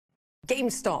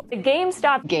GameStop.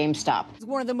 GameStop. It's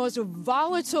one of the most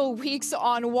volatile weeks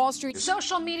on Wall Street.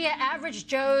 Social media average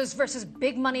Joes versus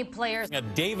big money players. A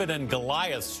David and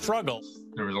Goliath struggle.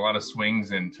 There was a lot of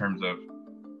swings in terms of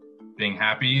being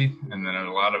happy, and then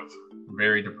a lot of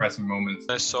very depressing moments.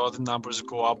 I saw the numbers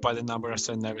go up by the numbers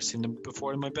I'd never seen them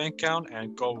before in my bank account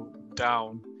and go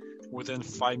down within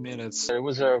 5 minutes. It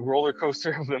was a roller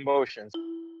coaster of emotions.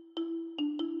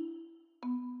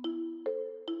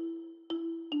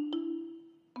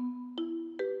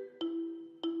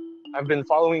 I've been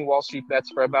following Wall Street Bets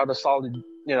for about a solid,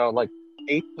 like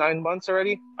 8-9 months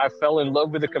already. I fell in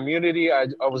love with the community. I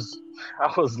was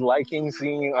liking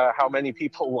seeing how many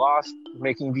people lost,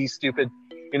 making these stupid,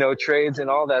 trades and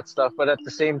all that stuff. But at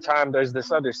the same time, there's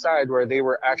this other side where they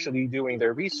were actually doing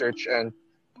their research and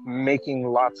making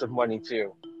lots of money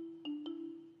too.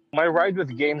 My ride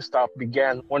with GameStop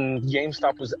began when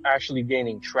GameStop was actually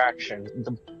gaining traction.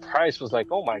 The price was like,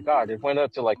 oh my God, it went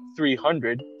up to like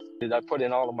 300. I put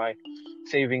in all of my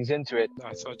savings into it.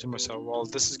 I thought to myself, well,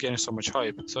 this is getting so much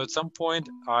hype. So at some point,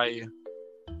 I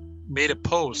made a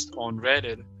post on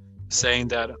Reddit saying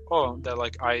that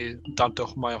I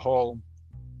dumped my whole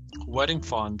wedding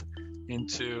fund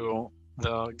into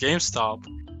the GameStop.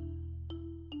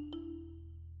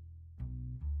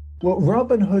 Well,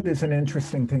 Robinhood is an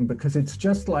interesting thing because it's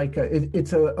just like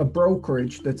it's a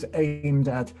brokerage that's aimed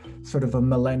at sort of a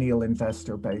millennial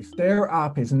investor base. Their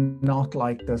app is not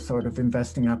like the sort of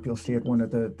investing app you'll see at one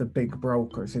of the big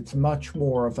brokers. It's much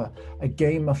more of a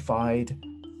gamified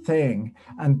thing.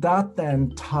 And that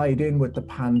then tied in with the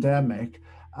pandemic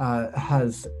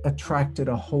has attracted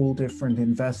a whole different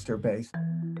investor base.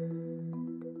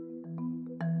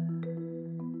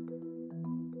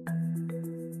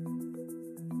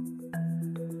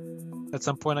 At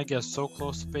some point, I get so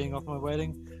close to paying off my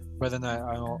wedding, but then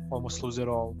I almost lose it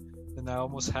all. Then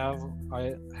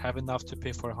I have enough to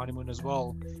pay for a honeymoon as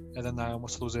well, and then I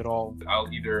almost lose it all. I'll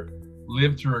either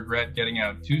live to regret getting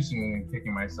out too soon and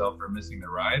kicking myself for missing the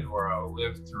ride, or I'll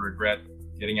live to regret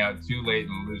getting out too late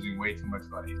and losing way too much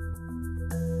money.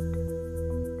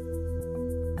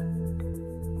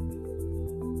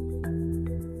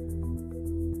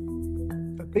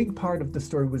 Big part of the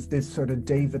story was this sort of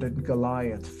David and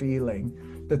Goliath feeling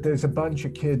that there's a bunch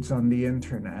of kids on the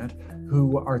internet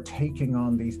who are taking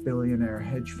on these billionaire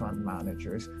hedge fund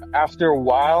managers. After a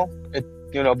while, it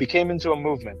became into a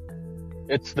movement.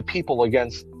 It's the people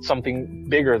against something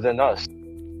bigger than us.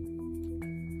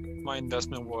 My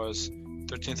investment was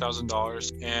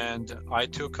 $13,000 and I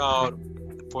took out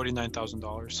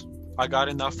 $49,000. I got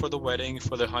enough for the wedding,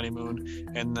 for the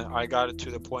honeymoon, and I got it to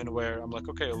the point where I'm like,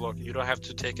 okay, look, you don't have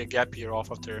to take a gap year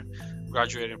off after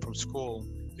graduating from school.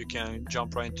 You can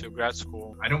jump right into grad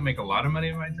school. I don't make a lot of money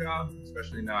in my job,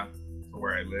 especially not for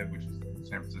where I live, which is the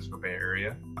San Francisco Bay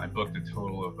Area. I booked a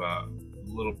total of a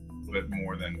little bit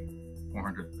more than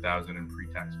 $400,000 in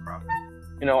pre-tax profit.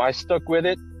 I stuck with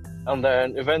it, and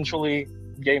then eventually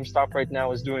GameStop right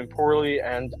now is doing poorly,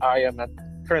 and I am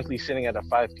currently sitting at a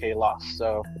 5K loss.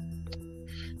 So.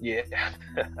 Yeah.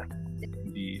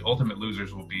 The ultimate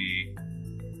losers will be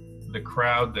the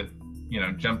crowd that,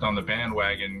 jumped on the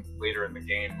bandwagon later in the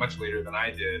game, much later than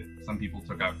I did. Some people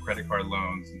took out credit card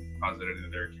loans and deposited it into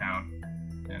their account.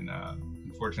 And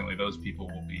unfortunately, those people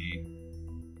will be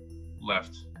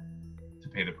left to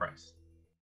pay the price.